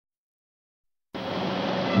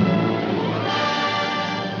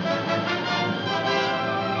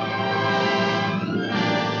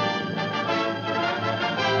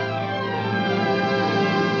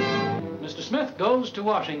goes to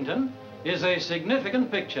Washington is a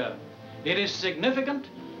significant picture. It is significant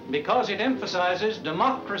because it emphasizes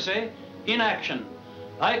democracy in action.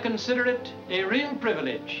 I consider it a real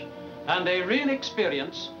privilege and a real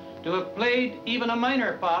experience to have played even a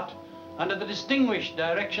minor part under the distinguished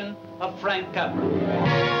direction of Frank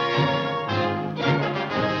Capra.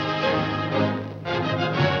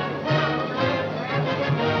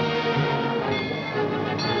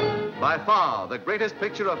 By far, the greatest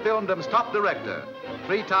picture of filmdom's top director,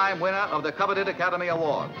 three-time winner of the coveted Academy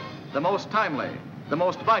Award, the most timely, the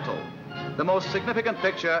most vital, the most significant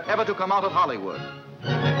picture ever to come out of Hollywood.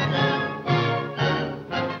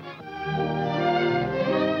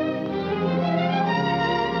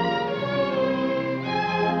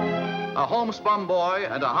 A homespun boy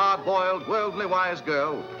and a hard-boiled, worldly wise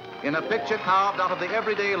girl in a picture carved out of the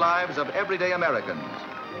everyday lives of everyday Americans,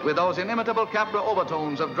 with those inimitable Capra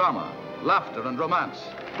overtones of drama, laughter, and romance,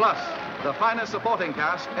 plus the finest supporting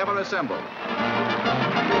cast ever assembled.